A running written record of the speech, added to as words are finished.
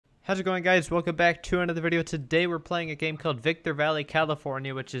How's it going, guys? Welcome back to another video. Today we're playing a game called Victor Valley,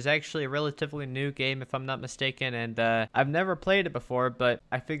 California, which is actually a relatively new game if I'm not mistaken, and I've never played it before, but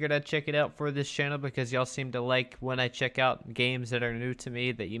I figured I'd check it out for this channel because y'all seem to like when I check out games that are new to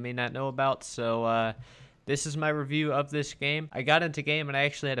me that you may not know about. So this is my review of this game. I got into game and I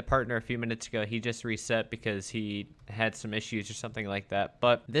actually had a partner a few minutes ago. He just reset because he had some issues or something like that.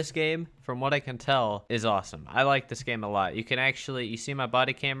 But this game, from what I can tell, is awesome. I like this game a lot. You can actually, you see my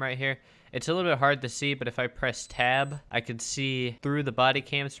body cam right here? It's a little bit hard to see, but if I press tab, I can see through the body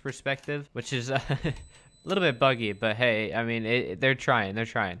cam's perspective, which is a little bit buggy, but hey, I mean, they're trying.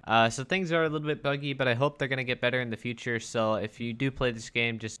 So things are a little bit buggy, but I hope they're going to get better in the future. So if you do play this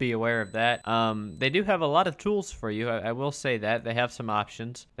game, just be aware of that. They do have a lot of tools for you. I will say that. They have some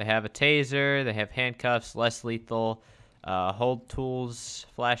options. They have a taser, they have handcuffs, less lethal, hold tools,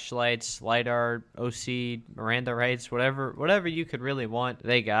 flashlights, LiDAR, OC, Miranda rights, whatever you could really want,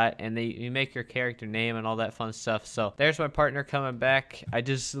 they got. And you make your character name and all that fun stuff. So there's my partner coming back. I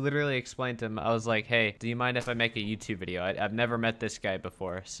just literally explained to him, I was like, hey, do you mind if I make a YouTube video? I've never met this guy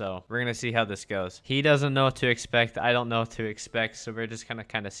before, so we're gonna see how this goes. He doesn't know what to expect, I don't know what to expect, so we're just gonna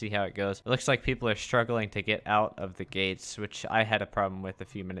kind of see how it goes. It looks like people are struggling to get out of the gates, which I had a problem with a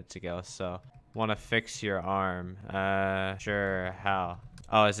few minutes ago. So want to fix your arm? Sure. How?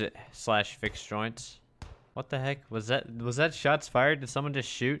 Oh, is it / fix joints? What the heck? Was that shots fired? Did someone just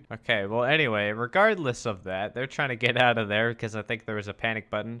shoot? Okay, well, anyway, regardless of that, they're trying to get out of there because I think there was a panic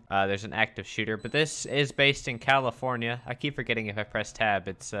button. There's an active shooter, but this is based in California. I keep forgetting if I press tab,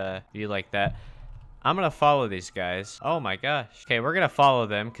 it's you like that. I'm gonna follow these guys. Oh my gosh. Okay, we're gonna follow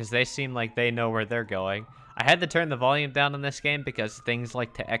them because they seem like they know where they're going. I had to turn the volume down on this game because things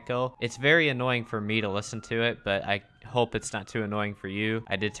like to echo. It's very annoying for me to listen to it, but I hope it's not too annoying for you.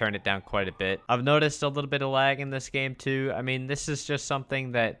 I did turn it down quite a bit. I've noticed a little bit of lag in this game too. I mean, this is just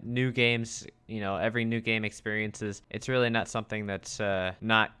something that new games, you know, every new game experiences. It's really not something that's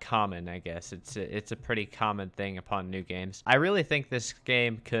not common, I guess. It's a pretty common thing upon new games. I really think this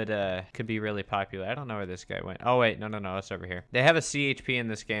game could be really popular. I don't know where this guy went. Oh wait, no, it's over here. They have a CHP in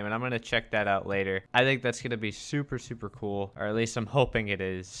this game, and I'm gonna check that out later. I think that's gonna be super cool, or at least I'm hoping it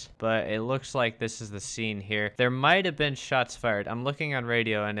is. But it looks like this is the scene here. There might have been shots fired. I'm looking on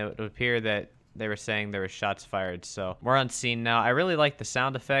radio, and it would appear that they were saying there were shots fired. So we're on scene now. I really like the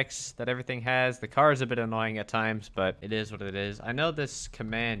sound effects that everything has. The car is a bit annoying at times, but it is what it is. I know this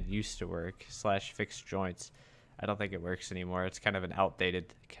command used to work, / fix joints. I don't think it works anymore. It's kind of an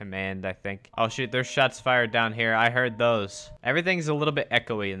outdated command, I think. Oh shoot, there's shots fired down here. I heard those. Everything's a little bit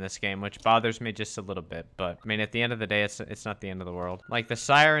echoey in this game, which bothers me just a little bit. But I mean, at the end of the day, it's not the end of the world. Like the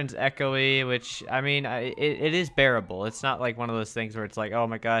siren's echoey, which I mean, it is bearable. It's not like one of those things where it's like, oh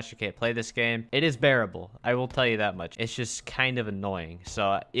my gosh, I can't play this game. It is bearable. I will tell you that much. It's just kind of annoying.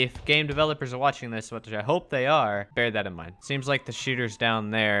 So if game developers are watching this, which I hope they are, bear that in mind. Seems like the shooter's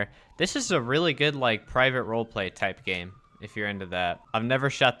down there. This is a really good, like, private roleplay type game, if you're into that. I've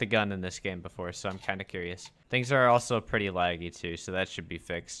never shot the gun in this game before, so I'm kind of curious. Things are also pretty laggy, too, so that should be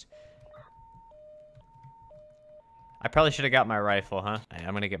fixed. I probably should have got my rifle, huh?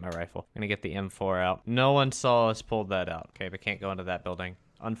 I'm gonna get my rifle. I'm gonna get the M4 out. No one saw us pull that out. Okay, but can't go into that building.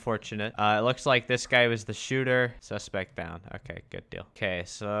 Unfortunate. It looks like this guy was the shooter. Suspect down. Okay, good deal. Okay,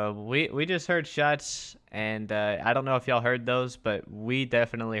 so we just heard shots, and I don't know if y'all heard those, but we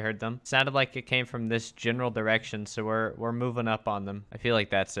definitely heard them. Sounded like it came from this general direction, so we're moving up on them. I feel like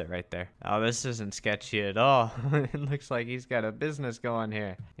that's it right there. Oh, this isn't sketchy at all. It looks like he's got a business going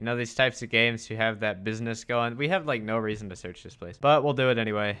here. You know, these types of games, you have that business going. We have like no reason to search this place, but we'll do it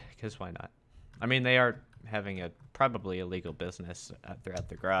anyway, because why not? I mean, they are having a probably illegal business throughout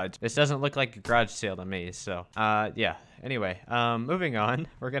the garage. This doesn't look like a garage sale to me, so yeah. Anyway, moving on,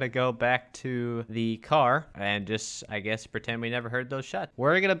 we're gonna go back to the car and just, I guess, pretend we never heard those shots.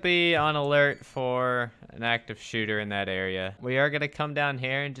 We're gonna be on alert for an active shooter in that area. We are gonna come down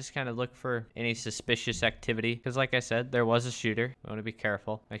here and just kind of look for any suspicious activity, because like I said, there was a shooter. We want to be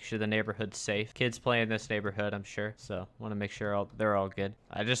careful, make sure the neighborhood's safe. Kids play in this neighborhood, I'm sure, so want to make sure they're all good.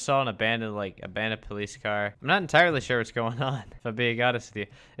 I just saw an abandoned police car. I'm not entirely sure what's going on, if I'm being honest with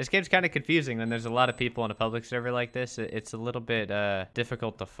you. This game's kind of confusing when there's a lot of people in a public server like this. It's a little bit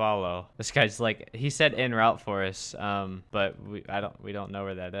difficult to follow. This guy's like, he said en route for us, but we don't know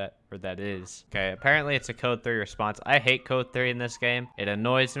where that is. Okay, apparently it's a code 3 response. I hate code 3 in this game. It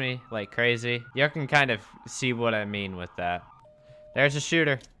annoys me like crazy. You can kind of see what I mean with that. There's a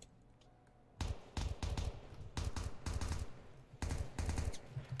shooter.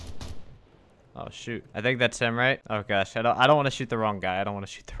 Oh shoot, I think that's him, right? Oh gosh, I don't want to shoot the wrong guy.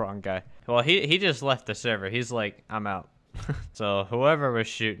 Well, he just left the server. He's like, I'm out. So whoever was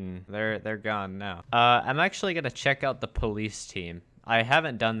shooting, they're gone now. I'm actually gonna check out the police team. I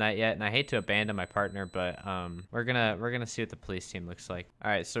haven't done that yet, and I hate to abandon my partner, but we're gonna see what the police team looks like.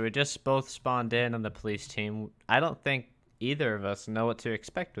 All right, so we just both spawned in on the police team. I don't think either of us know what to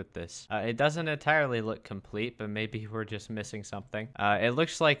expect with this. It doesn't entirely look complete, but maybe we're just missing something. It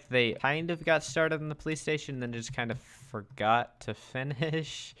looks like they kind of got started in the police station, then just kind of forgot to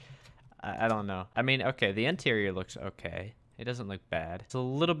finish. I don't know. I mean, okay, the interior looks okay. It doesn't look bad. It's a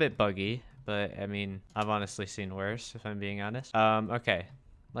little bit buggy, but I mean, I've honestly seen worse, if I'm being honest. Okay.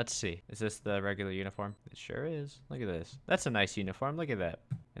 Let's see. Is this the regular uniform? It sure is. Look at this. That's a nice uniform. Look at that.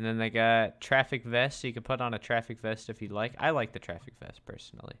 And then they got traffic vests. So you can put on a traffic vest if you like. I like the traffic vest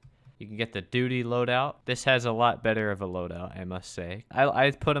personally. You can get the duty loadout. This has a lot better of a loadout, I must say.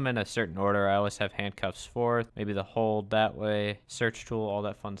 I put them in a certain order. I always have handcuffs fourth, maybe the hold that way, search tool, all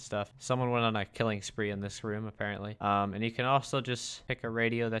that fun stuff. Someone went on a killing spree in this room, apparently. And you can also just pick a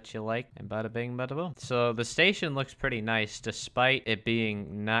radio that you like, and bada bing, bada boom. So the station looks pretty nice, despite it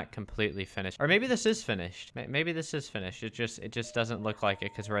being not completely finished. Or maybe this is finished. Maybe this is finished. It just doesn't look like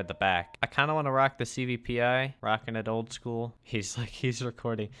it because we're at the back. I kind of want to rock the CVPI, rocking it old school. He's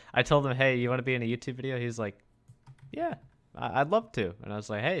recording. I told him, hey, you want to be in a YouTube video? He's like, yeah, I'd love to. And I was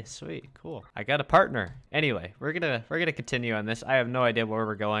like, hey, sweet, cool. I got a partner. Anyway, we're gonna continue on this. I have no idea where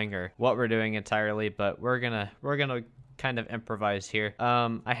we're going or what we're doing entirely, but we're gonna kind of improvise here.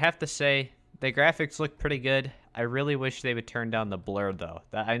 I have to say the graphics look pretty good. I really wish they would turn down the blur though.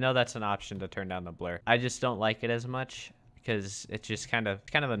 I know that's an option to turn down the blur. I just don't like it as much, because it's just kind of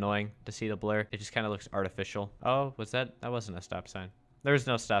annoying to see the blur. It just kind of looks artificial. Oh, that wasn't a stop sign. There's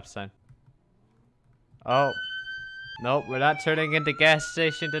no stop sign. Oh. Nope, we're not turning into gas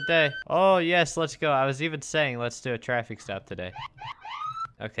station today. Oh, yes, let's go. I was even saying let's do a traffic stop today.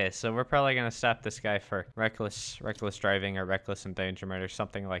 Okay, so we're probably going to stop this guy for reckless driving or reckless endangerment or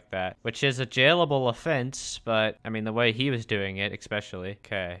something like that, which is a jailable offense, but, I mean, the way he was doing it, especially.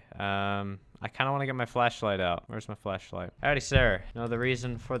 Okay, I kind of want to get my flashlight out. Where's my flashlight? Howdy, sir. Know the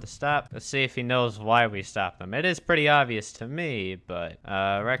reason for the stop? Let's see if he knows why we stopped him. It is pretty obvious to me, but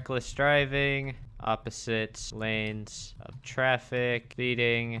reckless driving, opposite lanes of traffic,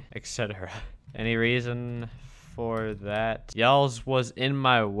 speeding, etc. Any reason for that? Y'all's was in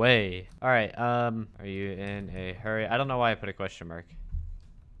my way. All right, are you in a hurry? I don't know why I put a question mark.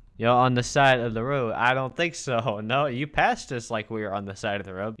 Yo, on the side of the road? I don't think so. No, you passed us like we were on the side of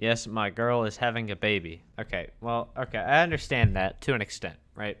the road. Yes, my girl is having a baby. Okay, well, okay, I understand that to an extent,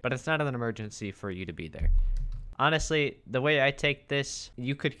 right? But it's not an emergency for you to be there. Honestly, the way I take this,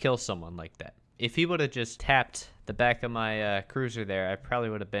 you could kill someone like that. If he would have just tapped the back of my cruiser there, I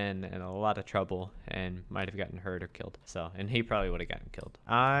probably would have been in a lot of trouble and might have gotten hurt or killed. So, and he probably would have gotten killed.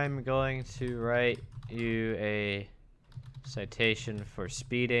 I'm going to write you a citation for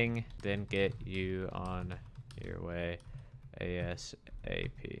speeding, then get you on your way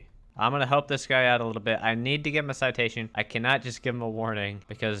ASAP. I'm gonna help this guy out a little bit. I need to give him a citation. I cannot just give him a warning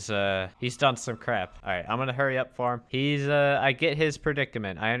because he's done some crap. All right, I'm gonna hurry up for him. I get his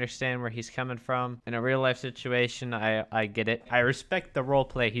predicament. I understand where he's coming from. In a real life situation, I get it. I respect the role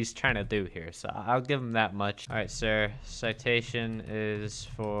play he's trying to do here, so I'll give him that much. All right, sir, citation is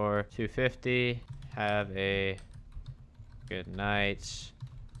for 250. Have a good night.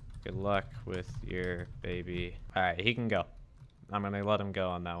 Good luck with your baby. All right, he can go. I'm gonna let him go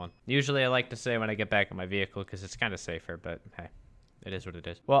on that one. Usually I like to say when I get back in my vehicle because it's kind of safer, but hey, it is what it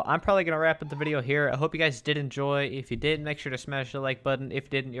is. Well, I'm probably gonna wrap up the video here. I hope you guys did enjoy. If you did, make sure to smash the like button. If you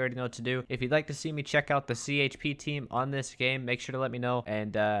didn't, you already know what to do. If you'd like to see me check out the CHP team on this game, make sure to let me know,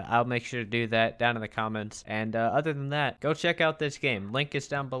 and I'll make sure to do that down in the comments. And other than that, go check out this game. Link is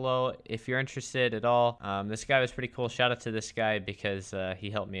down below if you're interested at all. This guy was pretty cool. Shout out to this guy because he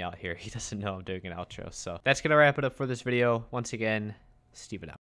helped me out here. He doesn't know I'm doing an outro. So that's gonna wrap it up for this video. Once again, Steven out.